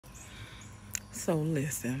So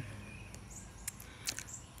listen.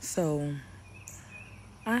 So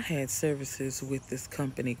I had services with this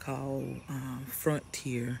company called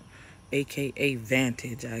Frontier, aka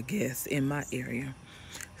Vantage, I guess, in my area.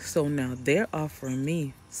 So now they're offering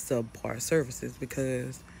me subpar services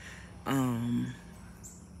because um,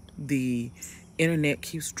 the internet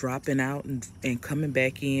keeps dropping out and coming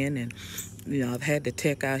back in. And I've had the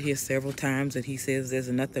tech out here several times and he says there's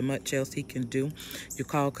nothing much else he can do. You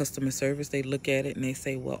call customer service, they look at it and they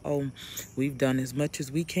say, well, oh, we've done as much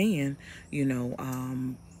as we can, you know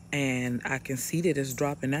and I can see that it's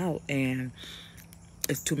dropping out and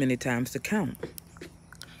it's too many times to count.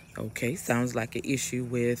 Okay, sounds like an issue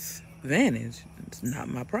with Vantage. It's not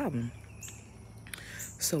my problem.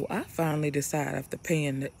 So I finally decide, after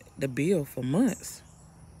paying the bill for months,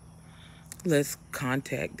 let's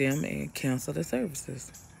contact them and cancel the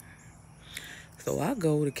services. So I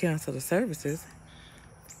go to cancel the services.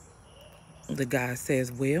 The guy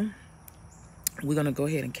says, well, we're going to go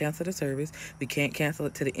ahead and cancel the service. We can't cancel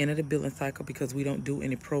it to the end of the billing cycle because we don't do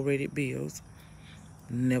any prorated bills.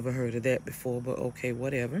 Never heard of that before, but okay,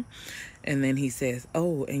 whatever. And then he says,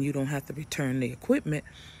 oh, and you don't have to return the equipment.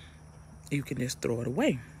 You can just throw it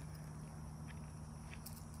away.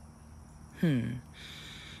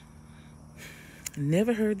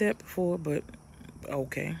 Never heard that before, but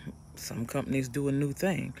okay. Some companies do a new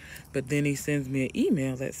thing. But then he sends me an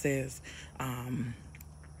email that says,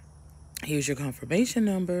 here's your confirmation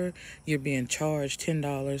number. You're being charged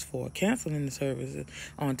 $10 for canceling the services.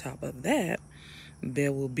 On top of that,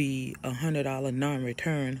 there will be a $100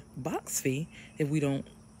 non-return box fee if we don't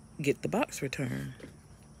get the box returned.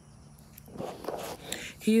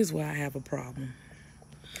 Here's where I have a problem.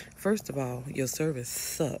 First of all, your service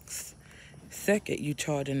sucks. Second, you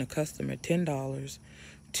charging the customer $10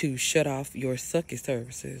 to shut off your sucky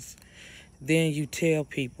services. Then you tell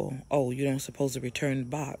people, oh, you don't supposed to return the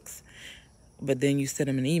box. But then you send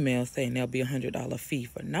them an email saying there'll be a $100 fee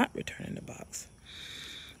for not returning the box.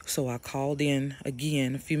 So I called in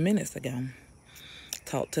again a few minutes ago,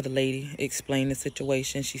 talked to the lady, explained the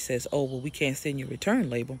situation. She says, oh, well, we can't send you a return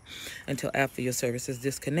label until after your services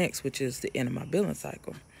disconnects, which is the end of my billing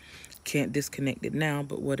cycle. Can't disconnect it now,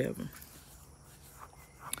 but whatever.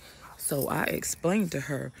 So I explained to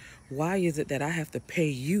her, why is it that I have to pay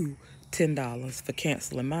you $10 for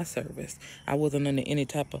canceling my service? I wasn't under any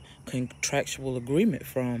type of contractual agreement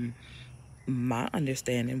from my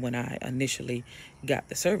understanding when I initially got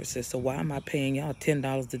the services. So why am I paying y'all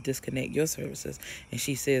 $10 to disconnect your services? And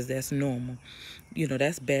she says that's normal.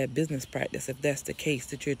 That's bad business practice if that's the case,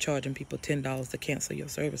 that you're charging people $10 to cancel your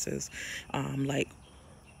services. Like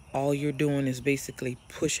all you're doing is basically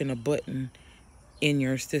pushing a button in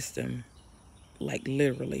your system, like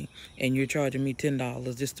literally, and you're charging me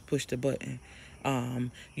 $10 just to push the button.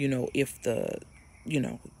 If the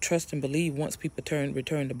trust and believe, once people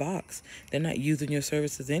return the box, they're not using your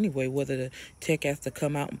services anyway, whether the tech has to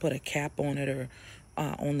come out and put a cap on it or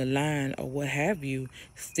on the line or what have you.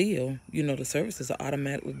 Still, the services are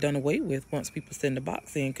automatically done away with once people send the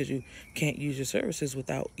box in, because you can't use your services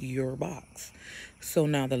without your box. So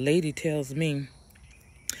now the lady tells me,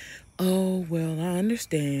 oh, well, I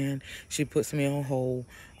understand. She puts me on hold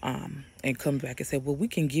and comes back and said, well, we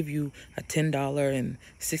can give you a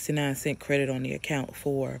 $10.69 credit on the account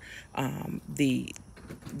for the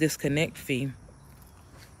disconnect fee.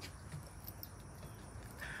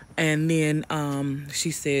 And then she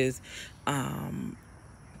says, but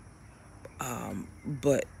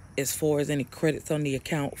as far as any credits on the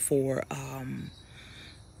account for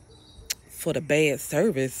the bad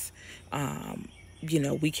service,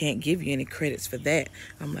 we can't give you any credits for that.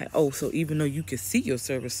 I'm like, oh, so even though you could see your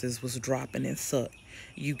services was dropping and suck,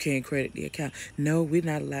 you can't credit the account? No, we're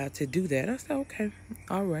not allowed to do that. I said, okay,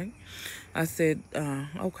 all right. I said,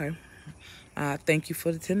 okay. Thank you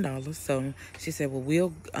for the $10. So she said, well,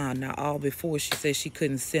 we'll, now all before she said she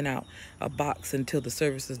couldn't send out a box until the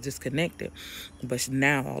service is disconnected. But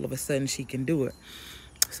now all of a sudden she can do it.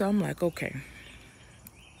 So I'm like, okay.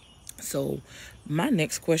 So my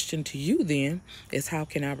next question to you then is, how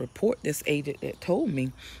can I report this agent that told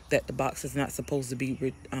me that the box is not supposed to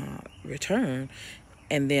be returned?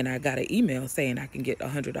 And then I got an email saying I can get a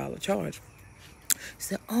 $100 charge. She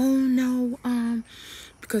said, oh, no,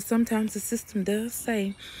 because sometimes the system does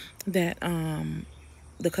say that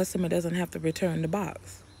the customer doesn't have to return the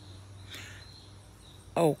box.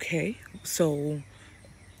 Okay, so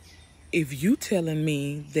if you telling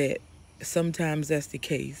me that sometimes that's the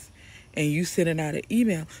case, and you sending out an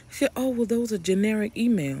email, she said, oh, well, those are generic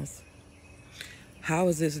emails. How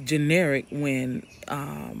is this generic when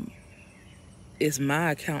it's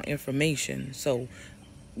my account information? So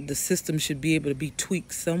the system should be able to be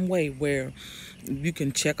tweaked some way where you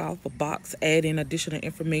can check off a box, add in additional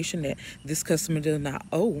information that this customer does not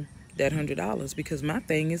owe that $100. Because my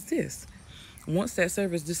thing is this: once that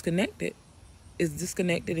service is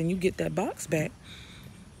disconnected and you get that box back,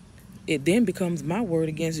 it then becomes my word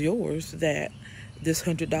against yours that this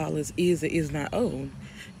 $100 is or is not owed.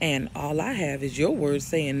 And all I have is your word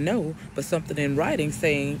saying no, but something in writing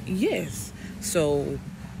saying yes. So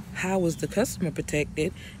how is the customer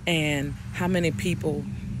protected? And how many people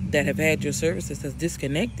that have had your services has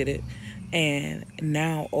disconnected it and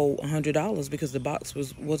now owe $100 because the box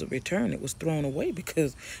wasn't returned? It was thrown away,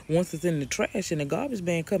 because once it's in the trash and the garbage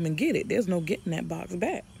man come and get it, there's no getting that box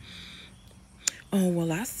back. Oh,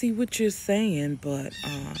 well, I see what you're saying, but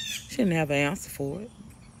she didn't have an answer for it.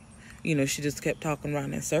 She just kept talking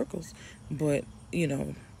around in circles. But,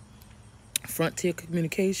 Frontier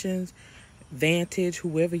Communications, Vantage,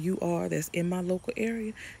 whoever you are that's in my local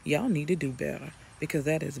area, y'all need to do better, because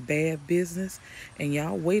that is bad business. And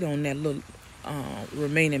y'all wait on that little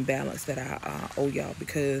remaining balance that I owe y'all,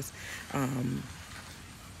 because I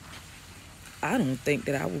don't think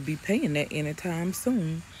that I will be paying that anytime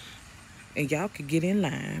soon. And y'all could get in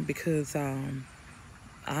line, because I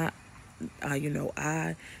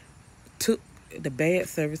I took the bad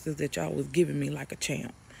services that y'all was giving me like a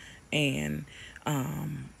champ, and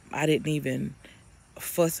I didn't even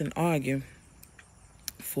fuss and argue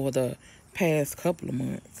for the past couple of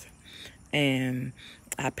months. And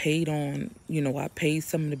I paid I paid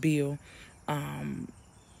some of the bill a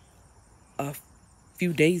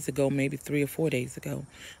few days ago, maybe 3 or 4 days ago,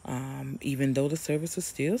 even though the service was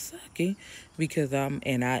still sucky, because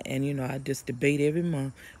I just debate every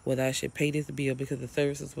month whether I should pay this bill because the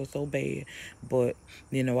services were so bad. But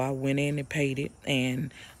I went in and paid it,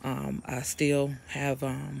 and I still have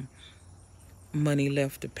money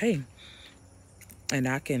left to pay, and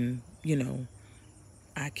I can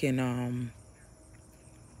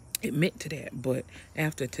admit to that. But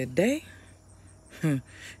after today,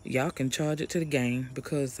 y'all can charge it to the game,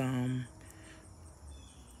 because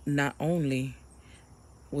not only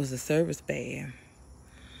was the service bad,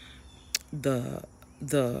 the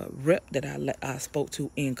rep that I spoke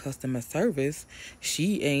to in customer service,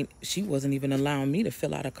 she wasn't even allowing me to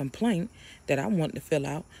fill out a complaint that I wanted to fill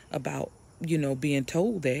out about being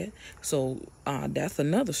told that. So that's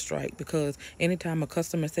another strike, because anytime a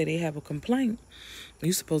customer say they have a complaint,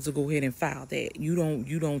 you're supposed to go ahead and file that. You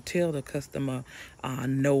don't tell the customer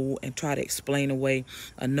no and try to explain away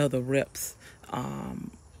another rep's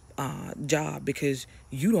job, because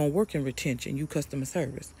you don't work in retention, you customer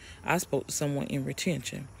service. I spoke to someone in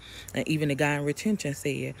retention, and even the guy in retention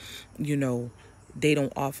said, they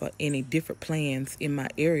don't offer any different plans in my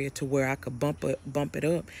area to where I could bump it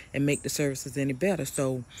up and make the services any better.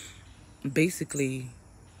 So basically,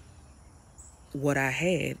 what I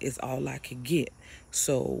had is all I could get.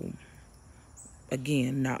 So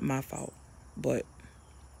again, not my fault, but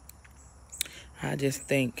I just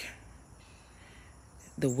think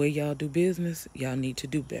the way y'all do business, y'all need to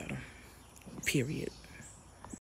do better. Period.